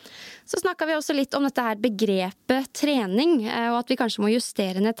gradvis. Så snakket vi også litt om dette her begrepet trening, og at vi kanskje må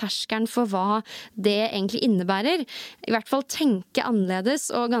justere ned terskelen for hva det egentlig innebærer. I hvert fall tenke annerledes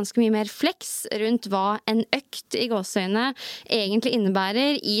og ganske mye mer flex rundt hva en økt i gåseøyne egentlig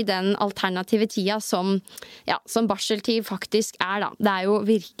innebærer i den alternative tida som barseltid faktisk er da. Det er jo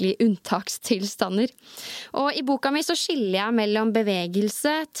virkelig unntakstilstander. Og i boka mi så skiller jeg mellom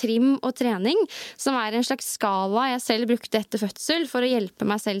bevegelse, trim og trening, som er en slags skala jeg selv brukte etter fødsel for å hjelpe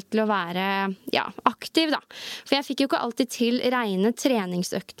meg selv til å være være aktiv da. For jeg fikk jo ikke alltid til rene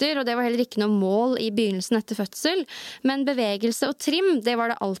treningsøkter, og det var heller ikke noe mål i begynnelsen etter fødsel, men bevegelse og trim, det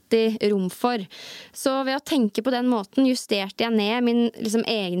var det alltid rom for. Så ved å tenke på den måten justerte jeg ned min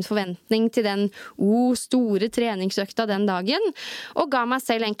egen forventning til den store treningsøkta den dagen, og ga meg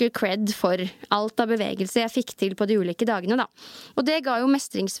selv enkel cred for alt av bevegelse jeg fikk til på de ulike dagene da. Og det ga jo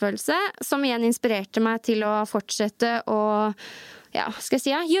mestringsfølelse, som igjen inspirerte meg til å fortsette å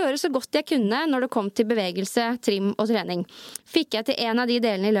gjøre så godt jeg kunne når det kom til bevegelse, trim og trening. Fikk jeg til en av de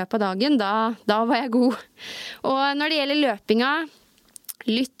delene i løpet av dagen, da var jeg god. Og når det gjelder løpinga,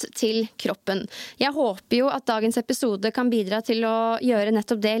 lytt til kroppen. Jeg håper jo at dagens episode kan bidra til å gjøre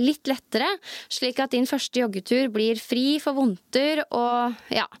nettopp det litt lettere, slik at din første joggetur blir fri for vondter, og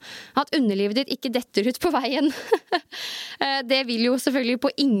at underlivet ditt ikke detter ut på veien. Det vil jo selvfølgelig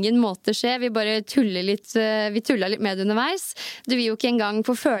på ingen måte skje, vi bare tuller litt med det underveis. Du vil jo ikke engang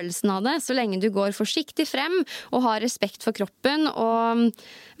få følelsen av det, så lenge du går forsiktig frem og har respekt for kroppen, og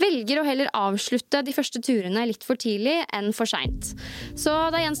velger å heller avslutte de første turene litt for tidlig enn for sent. Så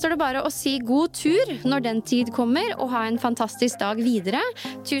da gjenstår det bare å si god tur når den tid kommer, og ha en fantastisk dag videre.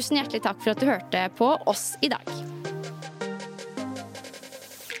 Tusen hjertelig takk for at du hørte på oss i dag.